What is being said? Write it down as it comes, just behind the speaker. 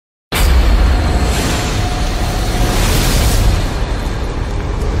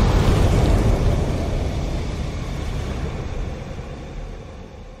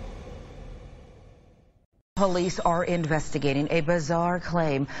Police are investigating a bizarre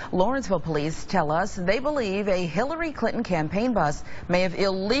claim. Lawrenceville police tell us they believe a Hillary Clinton campaign bus may have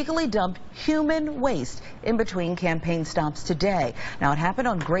illegally dumped human waste in between campaign stops today. Now, it happened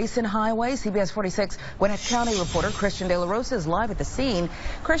on Grayson Highway. CBS 46 Gwinnett County reporter Christian De La Rosa is live at the scene.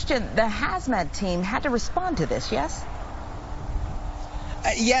 Christian, the hazmat team had to respond to this, yes?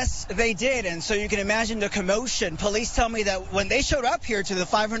 Yes, they did, and so you can imagine the commotion. Police tell me that when they showed up here to the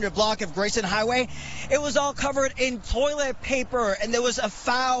 500 block of Grayson Highway, it was all covered in toilet paper, and there was a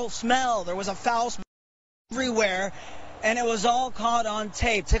foul smell. There was a foul smell everywhere, and it was all caught on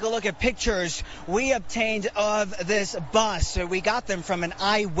tape. Take a look at pictures we obtained of this bus. We got them from an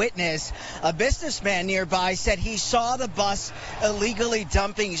eyewitness. A businessman nearby said he saw the bus illegally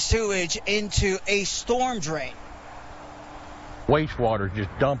dumping sewage into a storm drain. Wastewater just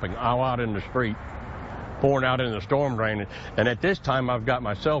dumping all out in the street, pouring out in the storm drain. And at this time, I've got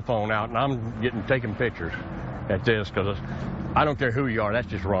my cell phone out and I'm taking pictures at this because I don't care who you are, that's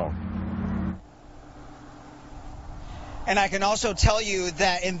just wrong. And I can also tell you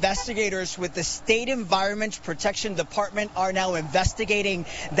that investigators with the State Environment Protection Department are now investigating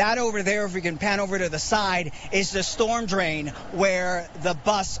that. Over there, if we can pan over to the side, is the storm drain where the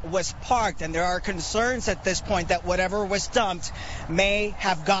bus was parked. And there are concerns at this point that whatever was dumped may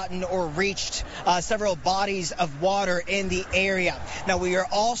have gotten or reached several bodies of water in the area. Now, we are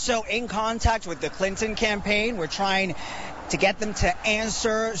also in contact with the Clinton campaign. We're trying to get them to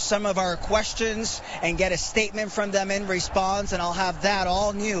answer some of our questions and get a statement from them in response, and I'll have that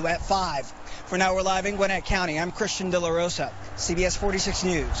all new at 5. For now, we're live in Gwinnett County. I'm Christian De La Rosa, CBS 46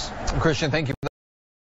 News. Christian, thank you.